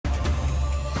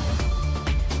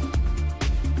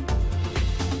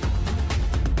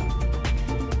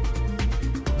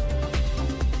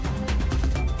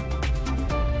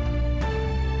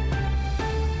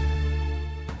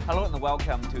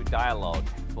welcome to Dialogue.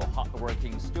 For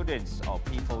hardworking students or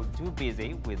people too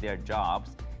busy with their jobs,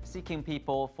 seeking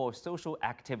people for social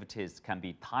activities can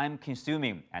be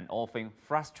time-consuming and often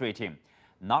frustrating.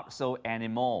 Not so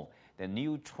anymore. The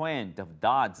new trend of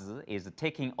dazi is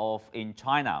taking off in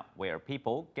China, where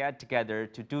people get together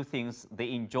to do things they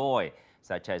enjoy,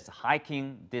 such as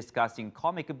hiking, discussing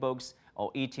comic books, or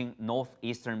eating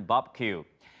northeastern barbecue.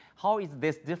 How is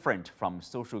this different from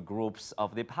social groups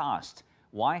of the past?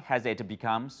 Why has it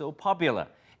become so popular?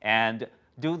 And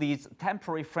do these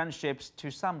temporary friendships to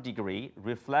some degree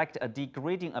reflect a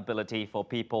degrading ability for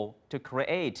people to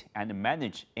create and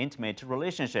manage intimate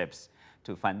relationships?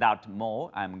 To find out more,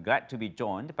 I'm glad to be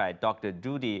joined by Dr.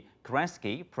 Judy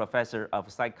Kuriansky, Professor of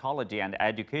Psychology and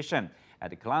Education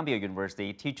at Columbia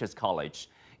University Teachers College,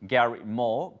 Gary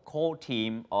Mao, core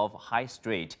team of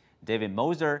Highstreet, David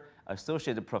Moser,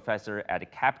 Associate Professor at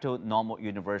Capital Normal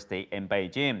University in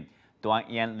Beijing, Duan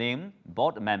Yanling,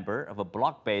 board member of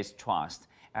BlockBase Trust,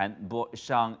 and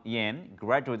Boshang Yin,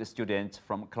 graduate student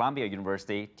from Columbia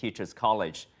University Teachers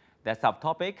College. That's our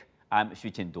topic. I'm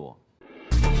Xu Qinduo.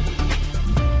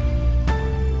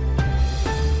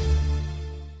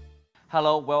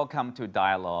 Hello, welcome to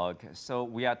Dialogue. So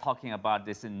we are talking about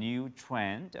this new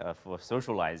trend for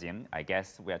socializing. I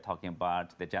guess we are talking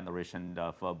about the generation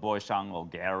of Boshang or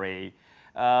Gary.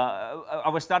 I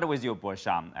will start with you,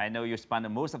 Boshang. I know you spend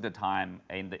most of the time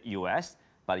in the U.S.,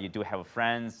 but you do have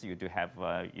friends, you do have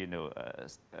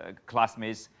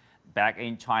classmates back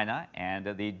in China, and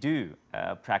they do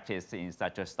practice in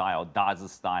such a style, dazi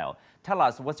style. Tell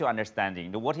us, what's your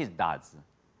understanding? What is dazi?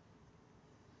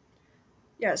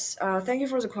 Yes, thank you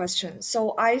for the question.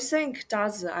 So I think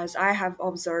dazi, as I have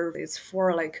observed, is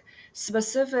for like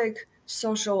specific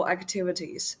social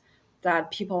activities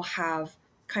that people have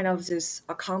kind of this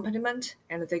accompaniment,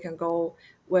 and they can go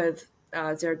with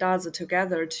their dazi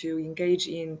together to engage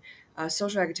in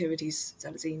social activities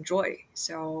that they enjoy.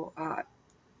 So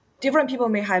different people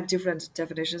may have different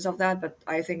definitions of that, but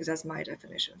I think that's my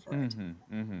definition for it.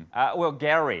 Well,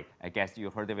 Gary, I guess you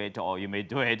heard of it, or you may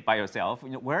do it by yourself.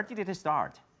 Where did it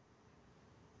start?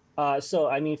 So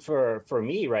I mean, for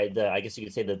me, right, I guess you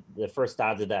could say the first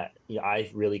dazi that I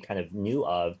really kind of knew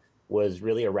of was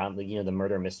really around the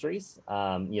murder mysteries.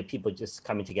 People just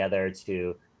coming together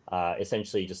to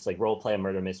essentially just like role play a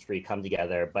murder mystery, come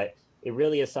together. But it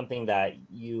really is something that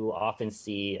you often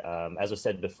see, as was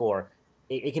said before.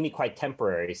 It can be quite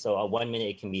temporary. So 1 minute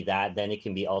it can be that, then it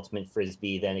can be ultimate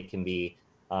frisbee, then it can be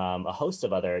a host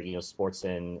of other sports,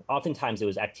 and oftentimes it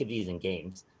was activities and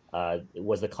games.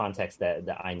 Was the context that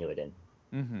I knew it in.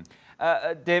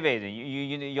 David,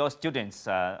 your students,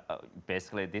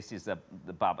 basically this is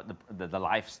the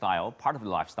lifestyle, part of the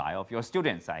lifestyle of your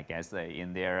students, I guess,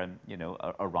 in their,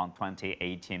 around 20,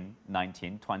 18,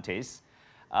 19, 20s.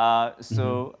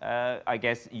 I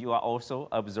guess you are also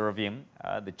observing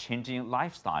the changing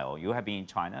lifestyle. You have been in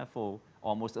China for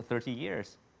almost 30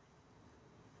 years.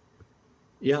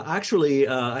 Yeah, actually,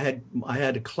 I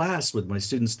had a class with my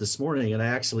students this morning, and I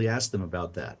actually asked them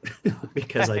about that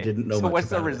because I didn't know. So much what's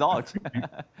about the result?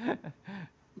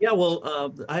 Yeah,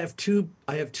 well, I have two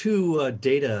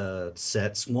data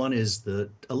sets. One is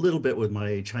a little bit with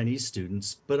my Chinese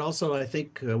students, but also I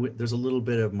think there's a little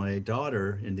bit of my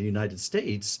daughter in the United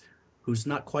States, who's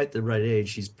not quite the right age.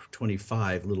 She's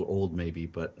 25, a little old maybe,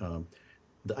 but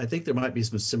I think there might be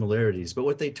some similarities. But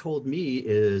what they told me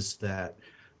is that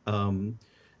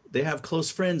they have close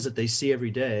friends that they see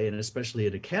every day, and especially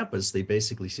at a campus, they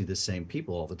basically see the same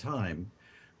people all the time.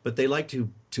 But they like to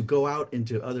go out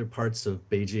into other parts of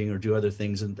Beijing or do other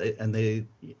things, and they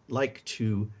like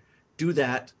to do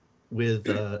that with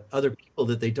other people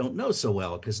that they don't know so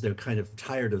well, because they're kind of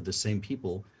tired of the same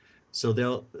people. So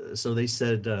they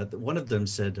said, one of them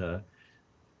said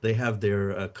they have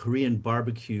their Korean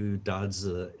barbecue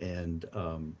dazi and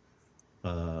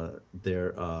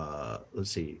their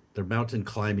their mountain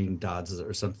climbing dazi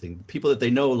or something. People that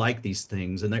they know like these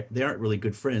things, and they aren't really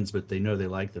good friends, but they know they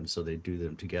like them, so they do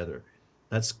them together.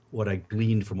 That's what I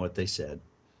gleaned from what they said.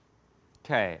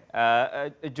 Okay,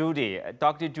 Judy,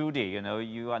 Dr. Judy,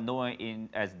 you are known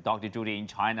as Dr. Judy in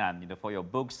China, for your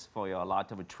books, for your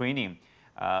lot of training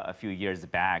a few years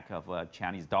back of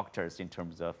Chinese doctors in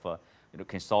terms of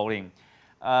consulting.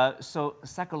 So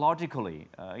psychologically,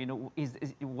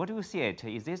 what do you see it?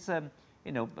 Is this,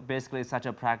 basically such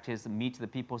a practice meet the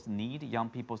people's need, young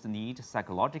people's need,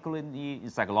 psychologically,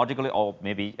 or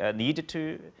maybe need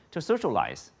to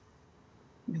socialize?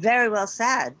 Very well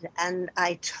said. And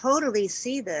I totally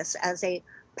see this as a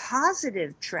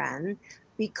positive trend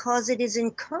because it is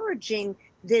encouraging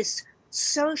this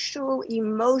social,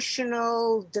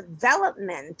 emotional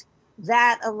development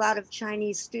that a lot of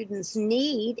Chinese students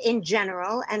need in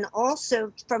general, and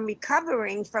also from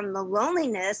recovering from the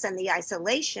loneliness and the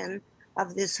isolation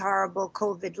of this horrible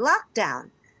COVID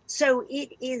lockdown. So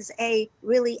it is a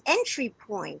really entry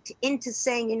point into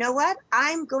saying, you know what,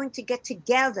 I'm going to get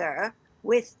together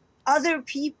with other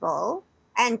people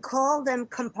and call them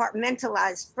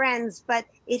compartmentalized friends, but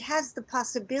it has the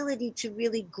possibility to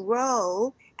really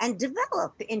grow and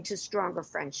develop into stronger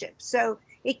friendships. So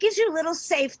it gives you a little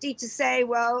safety to say,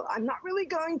 well, I'm not really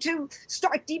going to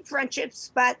start deep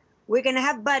friendships, but we're going to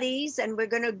have buddies and we're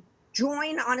going to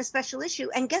join on a special issue.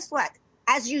 And guess what?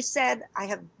 As you said, I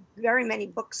have very many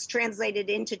books translated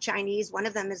into Chinese. One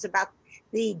of them is about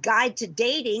the guide to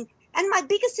dating. And my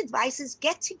biggest advice is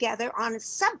get together on a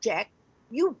subject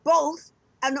you both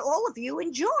and all of you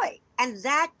enjoy. And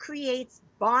that creates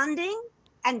bonding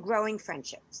and growing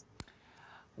friendships.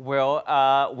 Well,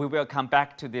 we will come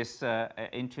back to this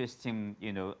interesting,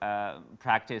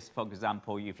 practice. For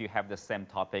example, if you have the same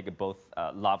topic, both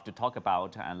love to talk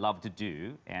about and love to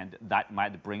do, and that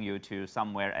might bring you to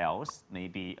somewhere else,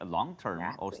 maybe a long-term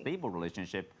or stable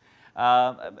relationship.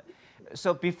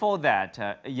 So before that,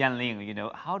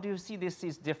 Yanling, how do you see this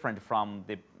is different from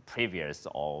the previous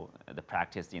or the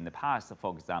practice in the past?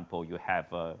 For example, you have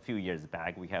a few years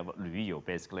back, we have 旅游,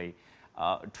 basically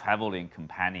traveling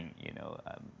companion,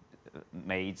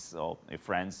 mates or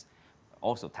friends,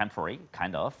 also temporary,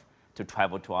 kind of, to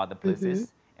travel to other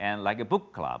places. And like a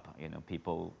book club,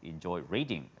 people enjoy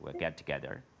reading, we'll get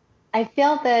together. I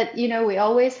felt that, we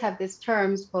always have these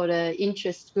terms for the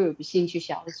interest group, 兴趣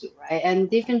小组, right? And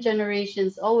different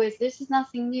generations always, this is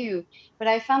nothing new. But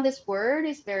I found this word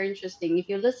is very interesting. If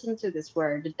you listen to this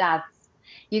word, dazi,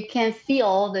 you can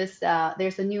feel this,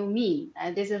 there's a new meme.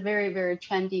 And there's a very, very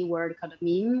trendy word called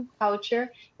meme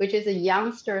culture, which is the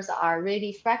youngsters are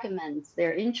really fragment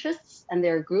their interests and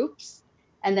their groups,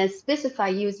 and then specify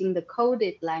using the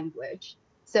coded language.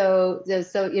 So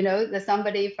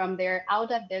somebody from their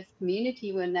out of this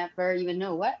community will never even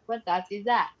know what dazi is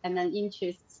that, and then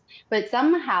interests. But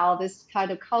somehow this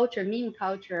kind of culture, meme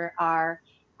culture,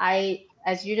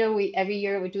 as you know, every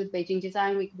year we do the Beijing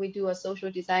design week, we do a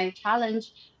social design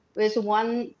challenge. With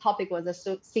one topic was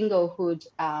a singlehood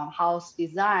house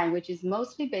design, which is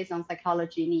mostly based on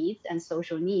psychology needs and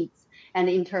social needs, and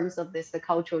in terms of this, the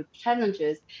cultural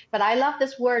challenges. But I love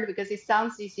this word because it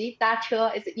sounds, you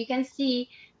can see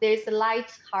there's a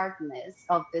lightheartedness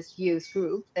of this youth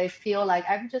group. They feel like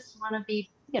I just want to be,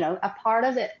 a part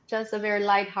of it, just a very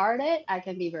lighthearted. I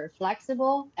can be very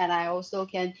flexible, and I also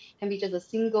can be just a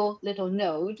single little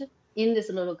node in this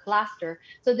little cluster.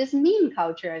 So this meme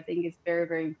culture, I think, is very,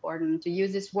 very important to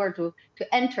use this word to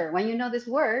enter. When you know this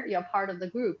word, you're part of the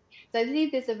group. So I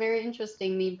think there's a very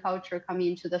interesting meme culture coming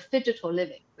into the digital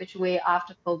living, which we,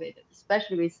 after COVID,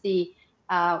 especially we see,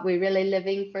 we're really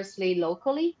living firstly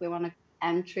locally. We want to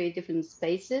enter different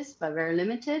spaces, but very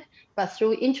limited. But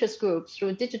through interest groups,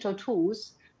 through digital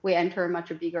tools, we enter a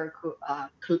much bigger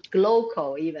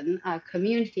global, even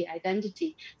community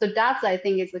identity. So that's, I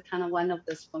think, is a kind of one of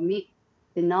this, for me,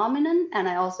 phenomenon. And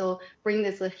I also bring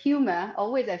this humor.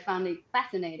 Always I found it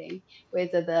fascinating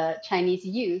with the Chinese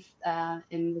youth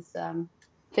in this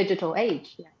digital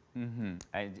age.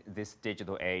 Yeah. This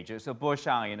digital age. So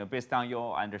Boshang, based on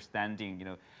your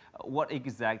understanding, what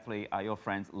exactly are your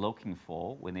friends looking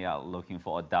for when they are looking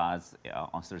for a dazi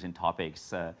on certain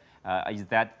topics? Is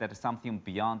that something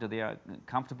beyond their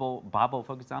comfortable bubble,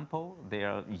 for example,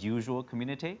 their usual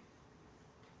community?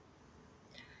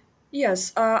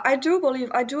 Yes, I do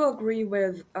agree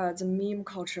with the meme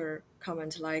culture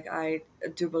comment. Like, I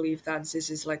do believe that this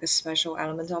is like a special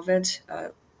element of it,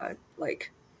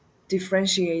 like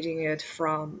differentiating it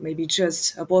from maybe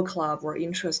just a book club or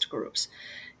interest groups.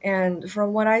 And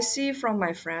from what I see from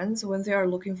my friends when they are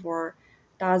looking for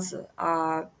dazi,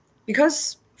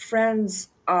 because friends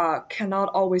cannot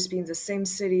always be in the same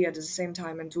city at the same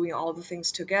time and doing all the things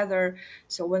together.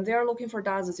 So when they are looking for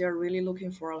dazi, they are really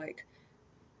looking for like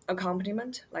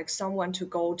accompaniment, like someone to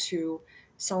go to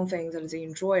something that they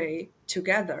enjoy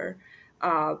together,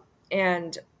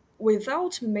 and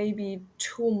without maybe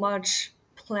too much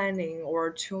planning or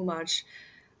too much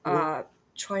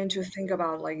trying to think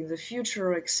about like in the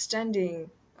future extending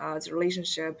the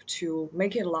relationship to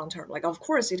make it long term. Like, of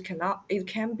course, it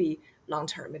can be long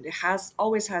term, and it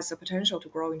always has the potential to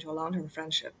grow into a long term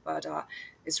friendship. But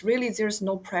it's really, there's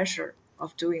no pressure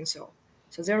of doing so.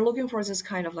 So they're looking for this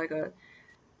kind of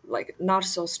like not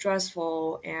so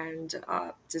stressful and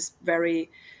this very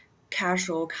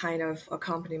casual kind of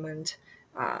accompaniment,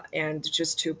 and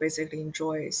just to basically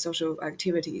enjoy social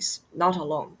activities, not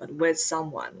alone, but with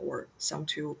someone or some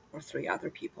 2 or 3 other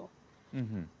people.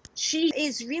 She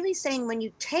is really saying when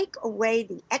you take away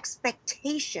the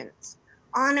expectations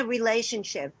on a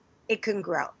relationship, it can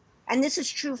grow. And this is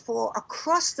true for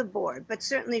across the board, but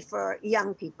certainly for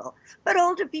young people, but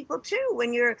older people too.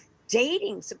 When you're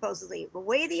dating, supposedly,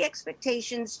 away the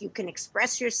expectations, you can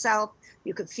express yourself,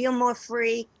 you can feel more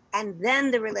free, and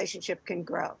then the relationship can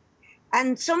grow.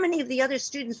 And so many of the other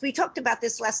students, we talked about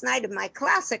this last night in my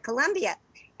class at Columbia.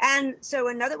 And so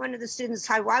another one of the students,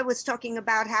 Taiwan, was talking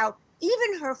about how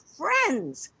even her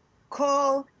friends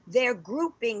call their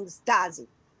groupings dazi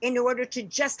in order to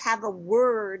just have a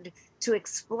word to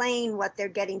explain what they're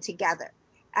getting together.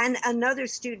 And another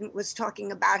student was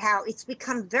talking about how it's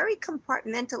become very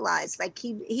compartmentalized. Like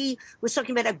he was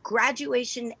talking about a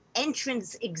graduation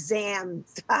entrance exam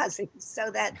dazi,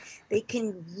 so that they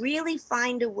can really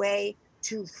find a way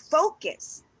to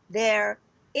focus their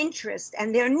interest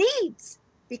and their needs,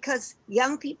 because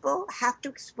young people have to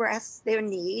express their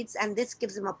needs, and this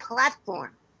gives them a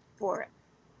platform for it.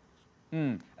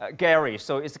 Gary,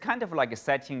 so it's kind of like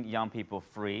setting young people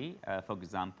free, for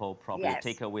example, probably Yes.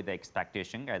 take away the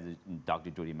expectation, as Dr.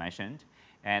 Judy mentioned.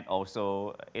 And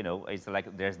also, you know, it's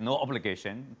like there's no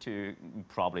obligation to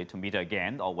probably to meet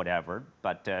again or whatever,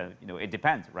 but, you know, it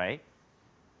depends, right?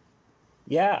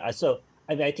 Yeah, so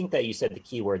I mean, I think that you said the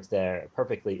key words there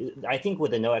perfectly. I think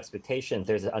with the no expectations,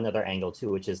 there's another angle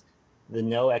too, which is the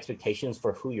no expectations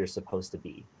for who you're supposed to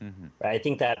be. Right? I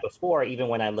think that before, even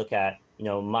when I look at, you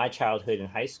know, my childhood in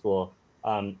high school,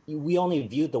 we only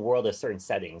viewed the world as certain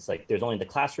settings. Like there's only the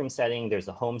classroom setting, there's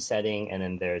the home setting, and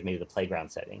then there's maybe the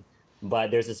playground setting.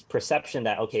 But there's this perception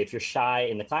that, okay, if you're shy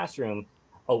in the classroom,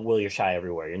 oh, well, you're shy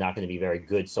everywhere. You're not going to be very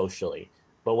good socially.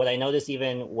 But what I notice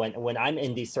even when I'm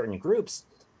in these certain groups,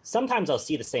 sometimes I'll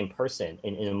see the same person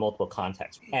in multiple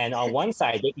contexts. And on one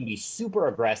side, they can be super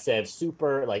aggressive,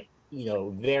 super like, you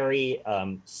know, very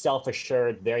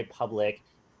self-assured, very public.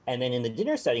 And then in the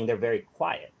dinner setting, they're very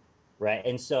quiet, right?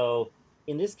 And so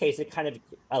in this case, it kind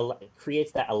of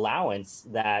creates that allowance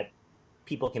that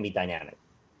people can be dynamic,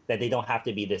 that they don't have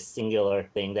to be this singular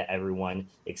thing that everyone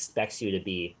expects you to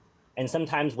be. And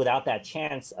sometimes without that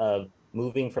chance of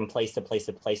moving from place to place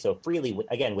to place so freely,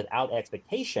 again, without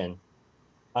expectation,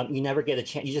 you never get a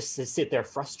chance. You just sit there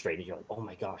frustrated. You're like, oh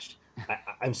my gosh,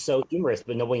 I'm so humorous,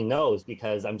 but nobody knows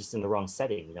because I'm just in the wrong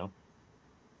setting, you know?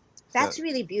 That's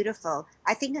really beautiful.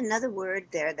 I think another word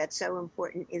there that's so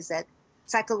important is that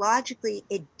psychologically,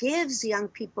 it gives young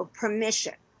people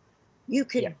permission. You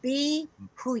could be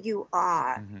who you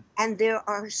are. And there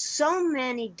are so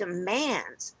many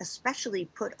demands, especially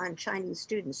put on Chinese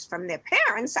students from their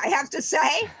parents, I have to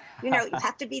say. You know, you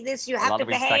have to be this, you have to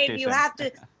behave, you have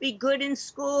to be good in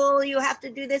school, you have to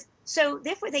do this. So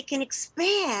therefore they can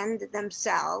expand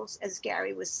themselves, as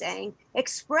Gary was saying,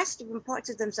 express different parts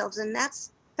of themselves, and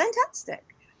that's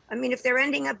fantastic. I mean, if they're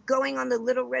ending up going on the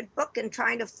Little Red Book and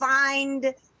trying to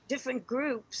find different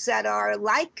groups that are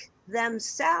like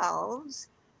themselves,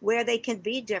 where they can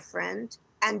be different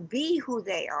and be who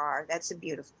they are, that's a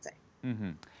beautiful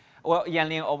thing. Well,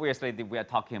 Yanling, obviously we are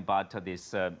talking about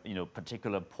this, you know,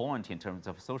 particular point in terms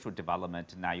of social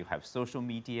development. Now you have social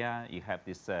media, you have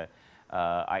this,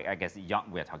 I guess,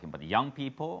 we are talking about young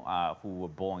people who were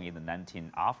born in the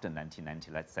after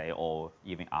 1990, let's say, or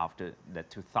even after the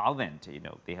 2000. You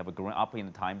know, they have grown up in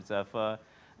the times of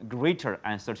greater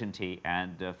uncertainty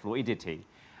and fluidity.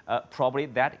 Probably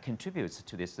that contributes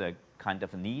to this kind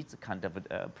of needs, kind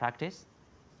of practice.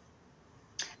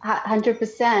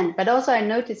 100%. But also I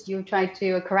noticed you tried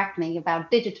to correct me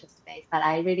about digital space, but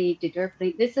I really did.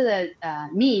 This is a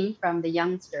meme from the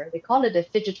youngster. They call it a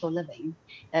phygital living,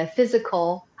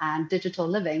 physical and digital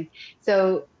living.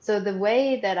 So the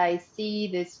way that I see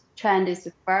this trend is,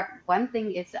 one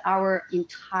thing is our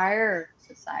entire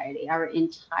society, our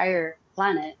entire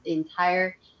planet,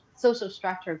 entire social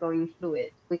structure going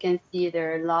fluid. We can see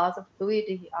there are laws of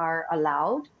fluidity are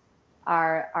allowed,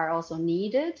 are also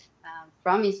needed,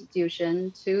 from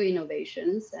institution to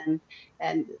innovations,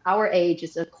 and our age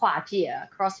is a 跨界,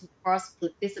 cross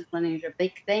disciplinary, a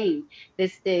big thing.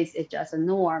 These days it's just a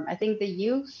norm. I think the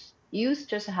youth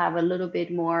just have a little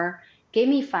bit more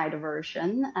gamified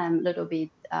version, a little bit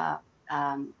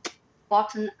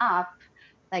bottom up,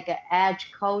 like an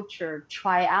edge culture,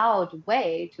 try out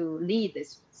way to lead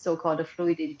this so-called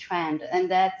fluidity trend. And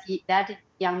that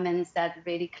young man said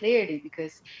really clearly,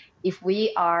 because if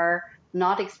we are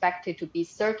not expected to be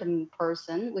certain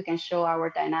person, we can show our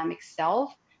dynamic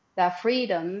self. That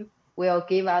freedom will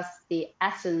give us the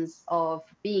essence of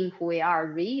being who we are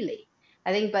really.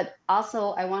 I think, but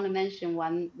also I want to mention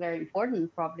one very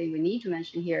important, probably we need to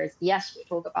mention here is, yes, we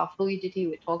talk about fluidity,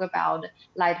 we talk about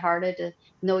lighthearted,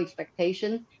 no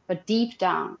expectation, but deep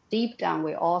down,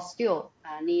 we all still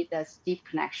need those deep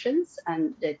connections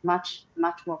and much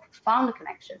more profound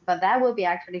connection. But that will be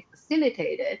actually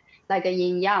facilitated like a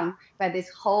yin yang by this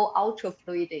whole ultra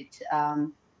fluid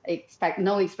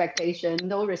no expectation,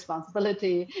 no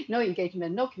responsibility, no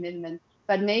engagement, no commitment,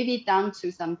 but maybe down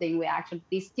to something we actually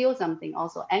distill something,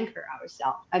 also anchor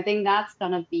ourselves. I think that's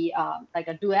gonna be like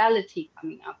a duality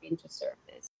coming up into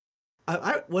surface.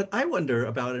 What I wonder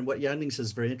about, and what Yanling says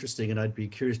is very interesting, and I'd be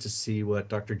curious to see what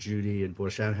Dr. Judy and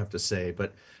Boshang have to say.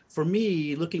 But for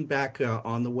me, looking back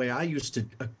on the way I used to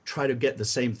try to get the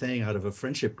same thing out of a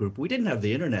friendship group, we didn't have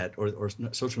the internet or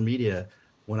social media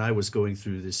when I was going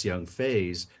through this young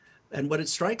phase. And what it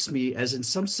strikes me as, in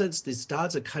some sense, this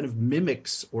dazi kind of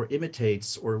mimics or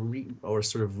imitates or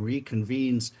sort of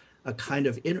reconvenes a kind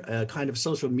of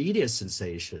social media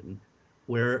sensation,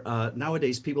 where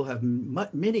nowadays people have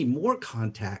many more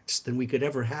contacts than we could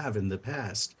ever have in the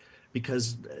past,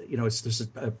 because there's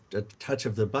a touch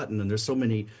of the button, and there's so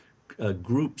many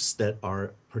groups that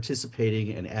are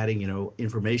participating and adding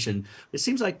information. It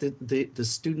seems like the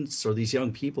students or these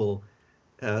young people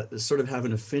sort of have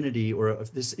an affinity, or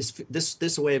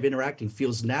this way of interacting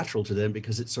feels natural to them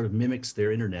because it sort of mimics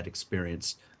their internet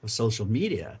experience of social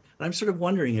media. And I'm sort of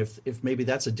wondering if maybe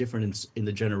that's a difference in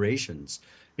the generations,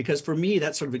 because for me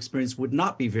that sort of experience would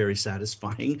not be very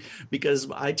satisfying, because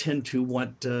I tend to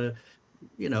want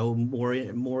more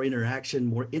interaction,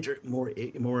 more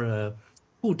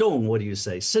hudong, what do you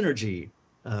say, synergy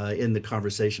in the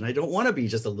conversation. I don't want to be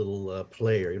just a little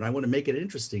player. I want to make it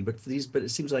interesting. But it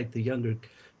seems like the younger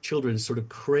children sort of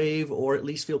crave, or at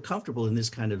least feel comfortable in this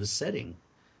kind of a setting.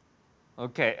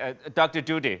 Okay, Dr.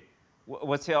 Judy,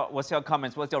 what's your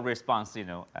comments? What's your response?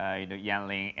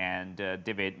 Yanling and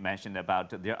David mentioned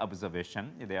about their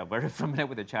observation. They are very familiar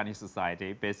with the Chinese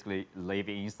society, basically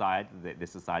living inside the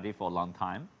society for a long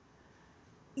time.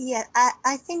 Yeah,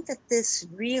 I think that this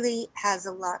really has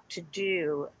a lot to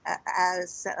do,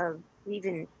 as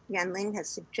even Yanling has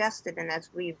suggested, and as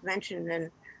we've mentioned,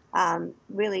 and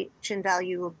really, Qindao,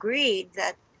 you agreed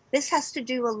that this has to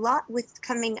do a lot with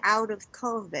coming out of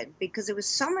COVID, because there was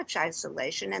so much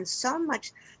isolation and so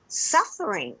much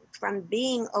suffering from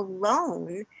being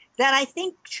alone, that I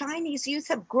think Chinese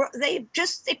youth they've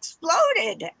just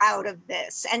exploded out of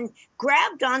this and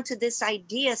grabbed onto this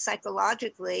idea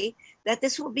psychologically that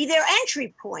this will be their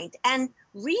entry point. And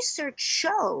research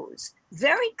shows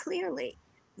very clearly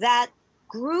that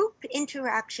group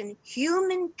interaction,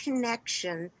 human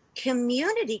connection,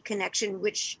 community connection,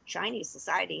 which Chinese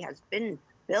society has been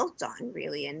built on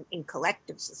really in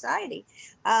collective society,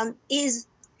 is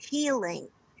healing.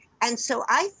 And so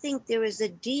I think there is a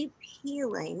deep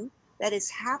healing that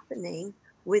is happening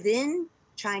within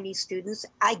Chinese students.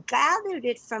 I gathered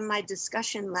it from my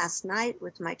discussion last night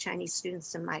with my Chinese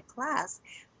students in my class,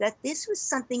 that this was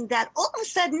something that all of a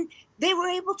sudden they were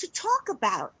able to talk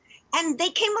about, and they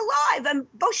came alive. And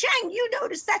Boshang, you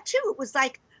noticed that too. It was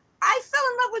like, I fell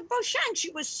in love with Boshang.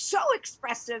 She was so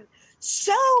expressive,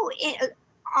 so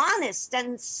honest,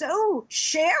 and so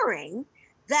sharing,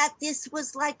 that this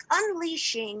was like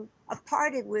unleashing a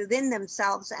part within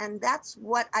themselves. And that's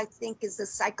what I think is the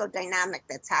psychodynamic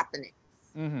that's happening.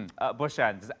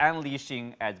 Boshang, this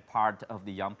unleashing as part of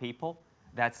the young people,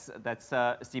 that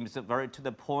seems very to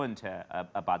the point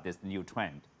about this new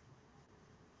trend.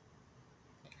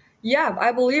 Yeah,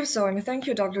 I believe so. And thank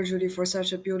you, Dr. Judy, for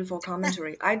such a beautiful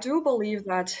commentary. I do believe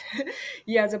that,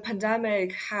 yeah, the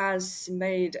pandemic has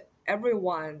made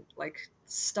everyone like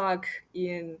stuck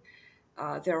in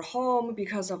their home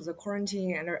because of the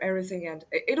quarantine and everything. And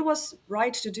it was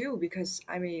right to do, because,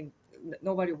 I mean,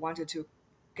 nobody wanted to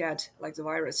get like the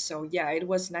virus. So yeah, it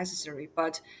was necessary.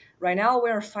 But right now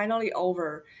we're finally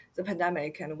over the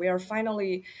pandemic, and we are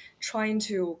finally trying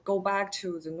to go back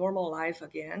to the normal life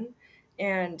again.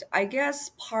 And I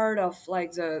guess part of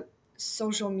like the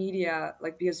social media,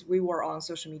 like because we were on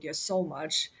social media so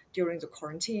much during the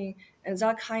quarantine, and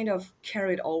that kind of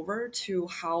carried over to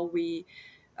how we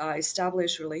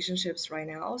establish relationships right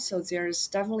now. So there's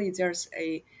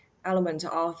a element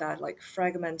of that like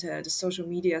fragmented social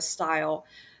media style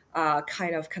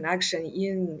kind of connection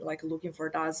in like looking for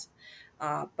dazi.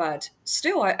 But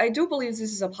still, I do believe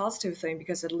this is a positive thing,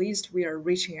 because at least we are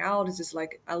reaching out. This is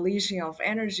like unleashing of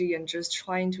energy and just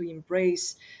trying to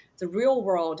embrace the real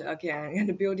world again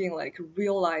and building like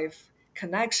real life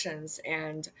connections,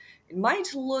 and it might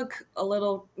look a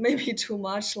little maybe too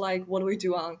much like what we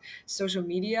do on social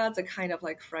media, the kind of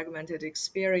like fragmented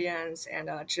experience and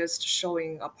just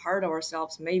showing a part of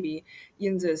ourselves maybe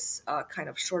in this kind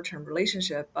of short-term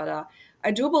relationship. But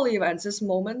I do believe at this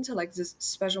moment, like this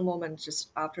special moment just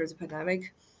after the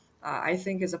pandemic, I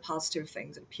think is a positive thing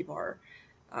that people are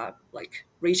like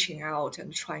reaching out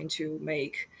and trying to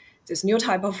make this new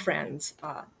type of friends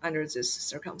under these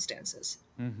circumstances.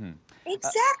 Mm-hmm.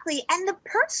 Exactly. And the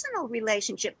personal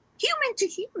relationship, human to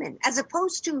human, as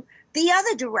opposed to the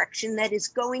other direction that is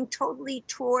going totally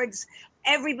towards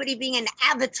everybody being an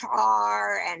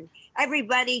avatar and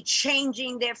everybody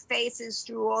changing their faces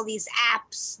through all these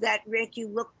apps that make you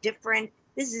look different.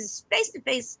 This is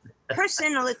face-to-face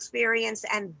personal experience,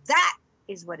 and that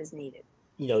is what is needed.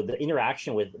 You know, the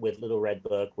interaction with Little Red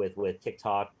Book, with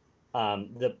TikTok,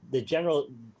 the general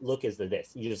look is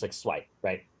this: you just like swipe,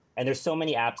 right? And there's so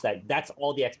many apps that's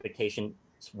all the expectation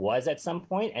was at some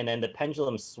point, and then the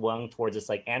pendulum swung towards this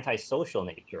like antisocial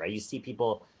nature, right? You see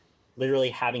people literally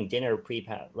having dinner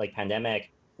pandemic,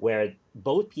 where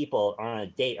both people are on a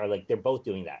date, are like they're both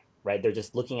doing that, right? They're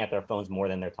just looking at their phones more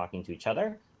than they're talking to each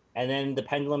other. And then the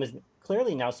pendulum is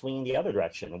clearly now swinging the other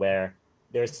direction, where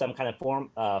there's some kind of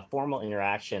formal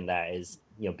interaction that is,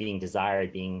 you know, being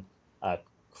desired, being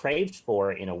craved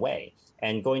for in a way.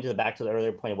 And going back to the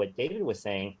earlier point of what David was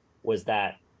saying, was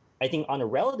that I think on a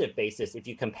relative basis, if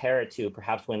you compare it to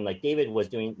perhaps when like David was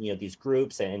doing, you know, these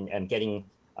groups and getting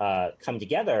come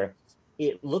together,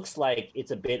 it looks like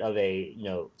it's a bit of a, you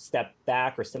know, step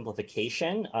back or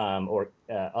simplification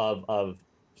of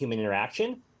human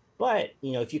interaction. But,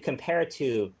 you know, if you compare it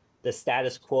to the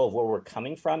status quo of where we're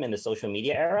coming from in the social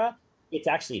media era, it's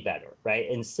actually better, right?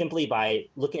 And simply by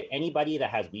look at anybody that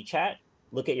has WeChat,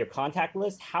 look at your contact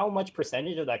list, how much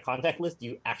percentage of that contact list do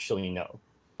you actually know?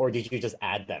 Or did you just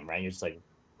add them, right? And you're just like,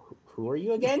 who are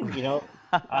you again? You know?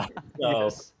 So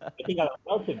yes. I think on a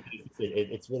relative basis,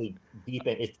 it's really deep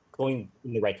and it's going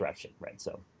in the right direction, right?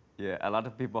 So. Yeah, a lot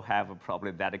of people have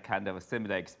probably that kind of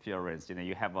similar experience. You know,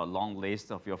 you have a long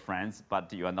list of your friends,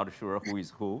 but you are not sure who is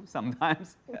who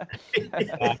sometimes.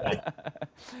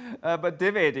 But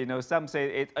David, you know, some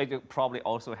say it probably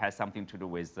also has something to do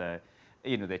with,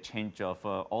 you know, the change of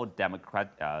all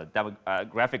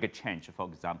demographic change. For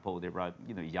example, there are,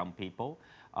 you know, young people.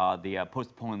 They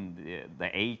postpone the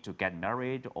age to get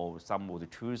married, or some would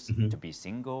choose to be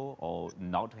single or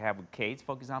not to have kids,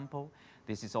 for example.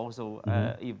 This is also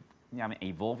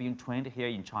evolving trend here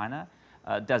in China.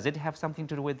 Does it have something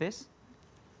to do with this?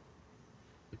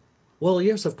 Well,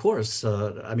 yes, of course.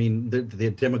 I mean,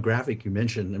 the demographic you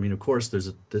mentioned, I mean, of course,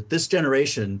 this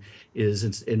generation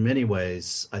is in many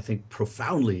ways, I think,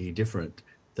 profoundly different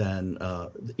than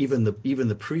even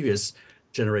the previous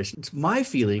generations. My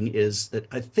feeling is that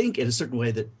I think in a certain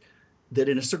way that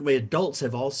in a certain way adults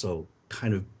have also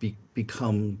kind of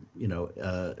become, you know,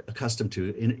 accustomed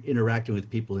to interacting with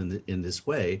people in this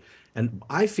way. And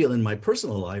I feel in my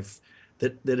personal life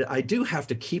that I do have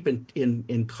to keep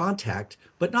in contact,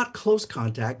 but not close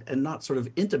contact and not sort of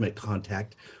intimate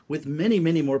contact with many,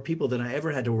 many more people than I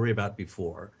ever had to worry about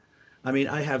before. I mean,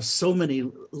 I have so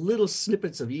many little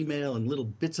snippets of email and little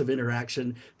bits of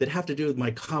interaction that have to do with my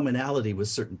commonality with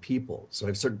certain people. So I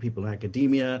have certain people in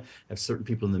academia, I have certain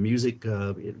people in the music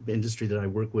industry that I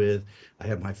work with. I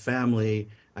have my family.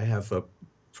 I have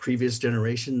previous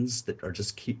generations that are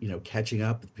just catching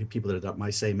up, people that are about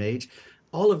my same age.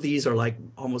 All of these are like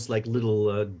almost like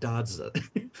little dazi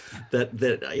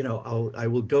that you know, I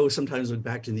will go sometimes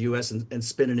back to the U.S. and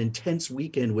spend an intense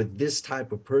weekend with this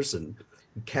type of person,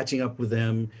 catching up with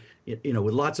them, you know,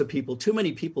 with lots of people, too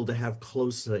many people to have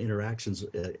close interactions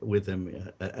with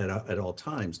them at all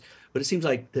times. But it seems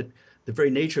like that the very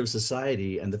nature of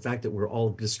society and the fact that we're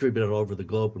all distributed all over the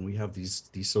globe and we have these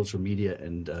social media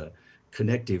and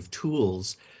connective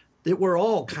tools, that we're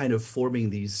all kind of forming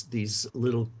these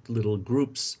little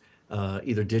groups,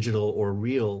 either digital or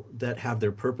real, that have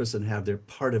their purpose and have their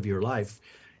part of your life.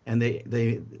 And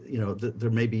they you know, there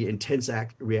may be intense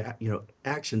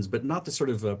actions, but not the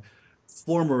sort of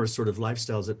former sort of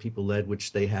lifestyles that people led,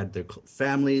 which they had their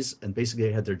families and basically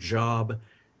they had their job,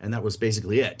 and that was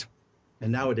basically it.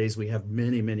 And nowadays we have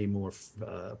many, many more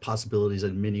possibilities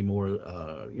and many more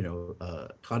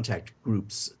contact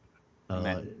groups.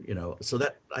 You know, so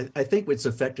that I think it's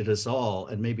affected us all,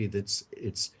 and maybe it's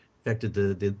affected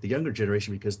the younger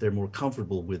generation because they're more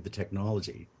comfortable with the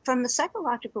technology. From a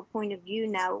psychological point of view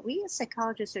now, we as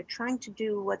psychologists are trying to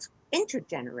do what's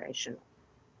intergenerational.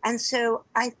 And so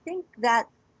I think that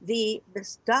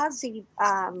this dazi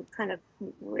kind of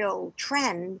real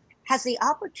trend has the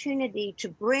opportunity to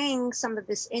bring some of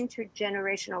this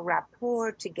intergenerational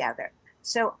rapport together.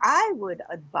 So I would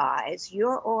advise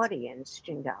your audience,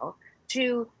 Jingdao,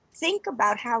 to think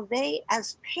about how they,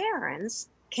 as parents,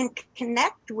 can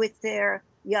connect with their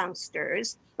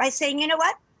youngsters by saying, you know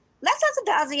what, let's have a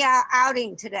dazi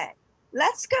outing today.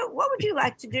 Let's go, what would you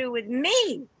like to do with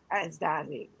me as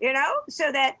dazi, you know? So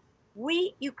that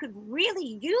you could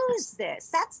really use this.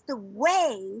 That's the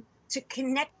way to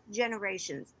connect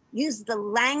generations. Use the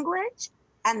language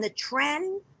and the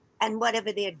trend and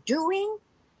whatever they're doing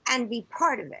and be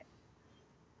part of it.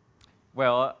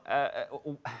 Well,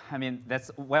 I mean,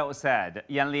 that's well said.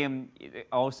 Yanling,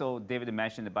 also David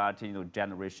mentioned about,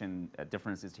 generation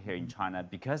differences here in China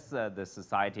because the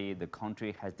society, the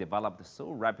country has developed so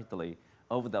rapidly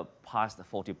over the past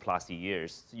 40 plus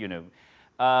years,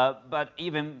 but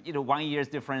even 1 year's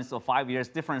difference or 5 years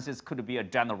differences could be a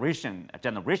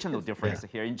generational difference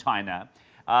here in China.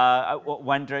 I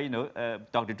wonder,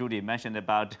 Dr. Judy mentioned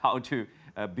about how to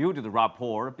build the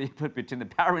rapport between the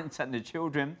parents and the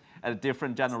children at a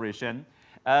different generation.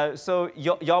 So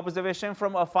your observation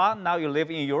from afar, now you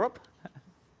live in Europe?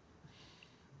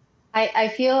 I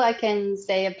feel I can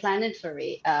say a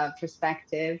planetary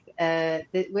perspective.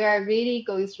 That we are really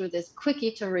going through this quick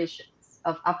iterations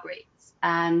of upgrades.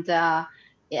 And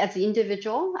as an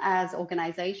individual, as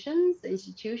organizations,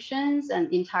 institutions,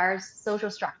 and entire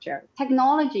social structure,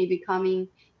 technology becoming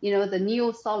the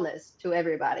new solace to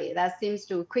everybody. That seems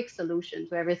to a quick solution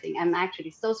to everything. I'm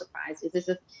actually so surprised. This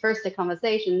is the first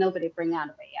conversation nobody bring out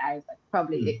of AI, but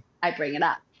probably I bring it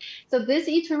up. So this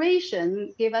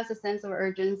iteration give us a sense of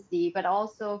urgency, but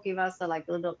also give us like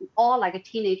a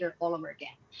teenager all over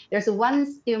again. There's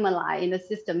one stimuli in the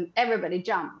system, everybody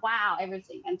jump, wow,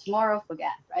 everything, and tomorrow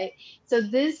forget, right? So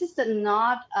this is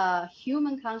not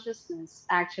human consciousness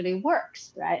actually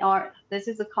works, right? Or this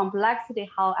is a complexity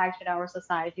how actually our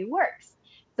society works.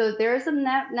 So there's a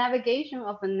navigation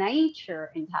of a nature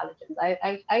intelligence.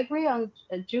 I agree on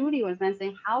Judy was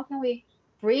mentioning, how can we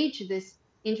bridge this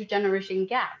intergeneration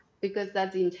gap, because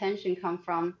that's the intention come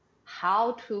from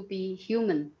how to be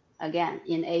human again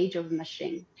in age of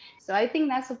machine. So I think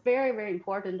that's a very, very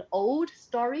important old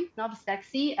story, not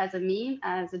sexy as a meme,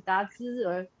 as a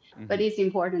dazi, but it's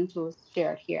important to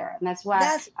share here. And that's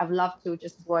why I'd love to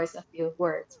just voice a few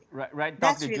words. Right,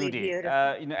 That's Dr. really Judy. beautiful.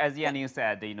 As Yanling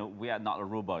said, we are not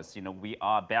robots. We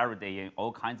are buried in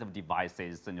all kinds of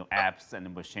devices, apps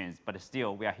and machines. But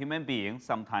still, we are human beings.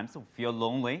 Sometimes we feel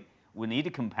lonely. We need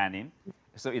a companion.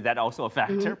 So is that also a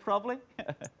factor, probably?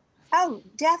 Oh,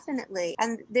 definitely.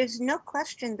 And there's no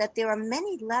question that there are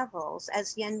many levels,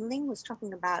 as Yanling was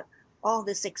talking about, all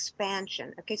this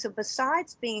expansion. Okay, so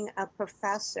besides being a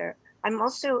professor, I'm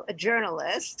also a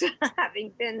journalist,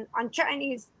 having been on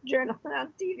Chinese journal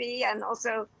on TV and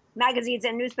also magazines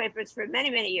and newspapers for many,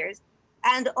 many years,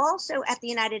 and also at the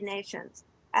United Nations.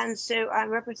 And so I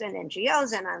represent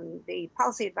NGOs and I'm the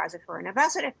policy advisor for an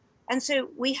ambassador. And so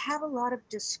we have a lot of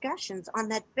discussions on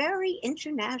that very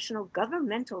international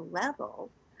governmental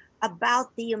level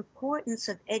about the importance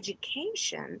of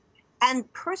education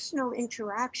and personal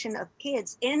interaction of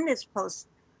kids in this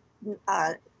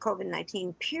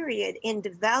post-COVID-19 period in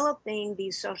developing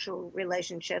these social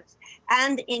relationships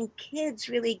and in kids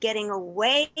really getting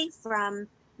away from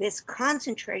this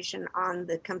concentration on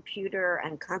the computer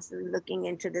and constantly looking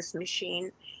into this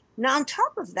machine. Now, on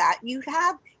top of that, you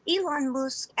have Elon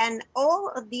Musk and all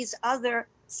of these other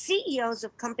CEOs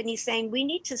of companies saying we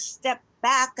need to step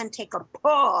back and take a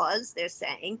pause, they're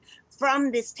saying,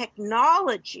 from this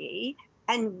technology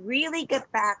and really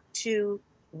get back to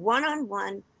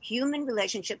one-on-one human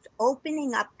relationships,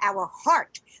 opening up our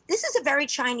heart. This is a very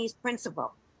Chinese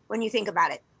principle when you think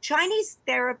about it. Chinese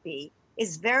therapy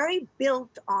is very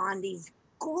built on these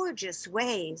gorgeous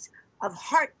ways of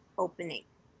heart opening.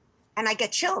 And I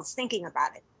get chills thinking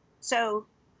about it. So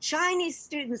Chinese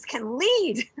students can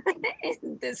lead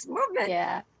in this movement.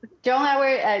 Yeah. Joan,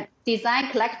 our design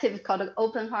collective called the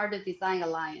Open Hearted Design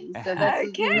Alliance. So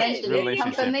that's you mentioned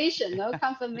confirmation, no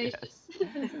confirmation.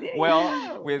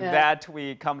 Well, with that,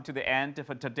 we come to the end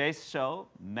for today's show.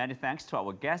 Many thanks to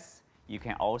our guests. You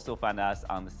can also find us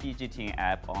on the CGTN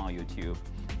app on YouTube.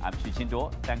 I'm Xu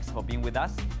Qinduo. Thanks for being with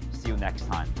us. See you next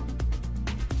time.